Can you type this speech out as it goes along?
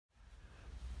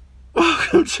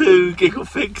welcome to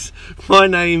Gigglefix. My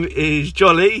name is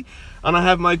Jolly, and I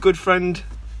have my good friend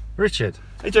Richard.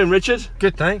 How you doing, Richard?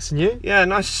 Good, thanks. And you? Yeah,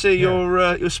 nice to see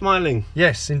you're smiling.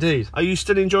 Yes, indeed. Are you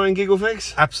still enjoying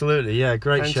Gigglefix? Absolutely, yeah,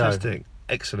 great show. Fantastic,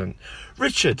 excellent.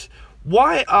 Richard,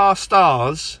 why are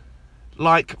stars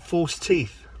like false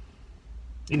teeth?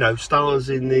 You know, stars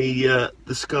in the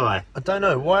sky. I don't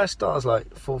know, why are stars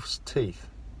like false teeth?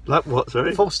 Like what,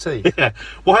 sorry? False teeth? Yeah.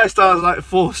 Why are stars like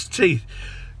false teeth?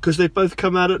 Because they both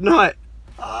come out at night.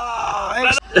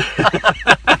 Oh,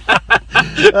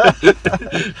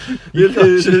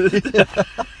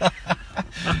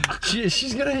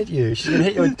 she's going to hit you. She's going to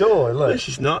hit your door. Look. No,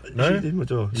 she's not. No? She's in my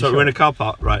door. You So sure? we're in a car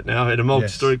park right now, in a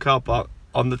multi-storey car park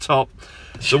on the top.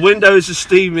 The windows are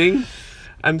steaming,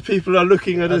 and people are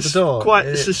looking at us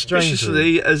quite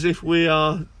suspiciously, as if we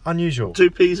are unusual. Two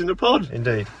peas in a pod.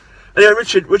 Indeed. Anyway,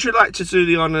 Richard, would you like to do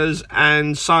the honours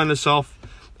and sign us off?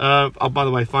 Oh, by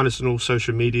the way, find us on all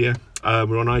social media.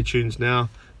 We're on iTunes now.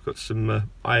 We've got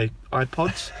some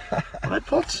iPods.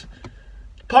 iPods?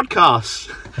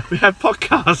 Podcasts. We have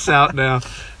podcasts out now.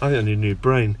 I think I need a new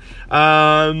brain.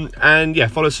 And yeah,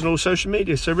 follow us on all social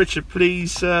media. So, Richard,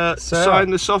 please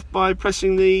sign us off by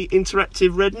pressing the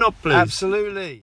interactive red knob, please. Absolutely.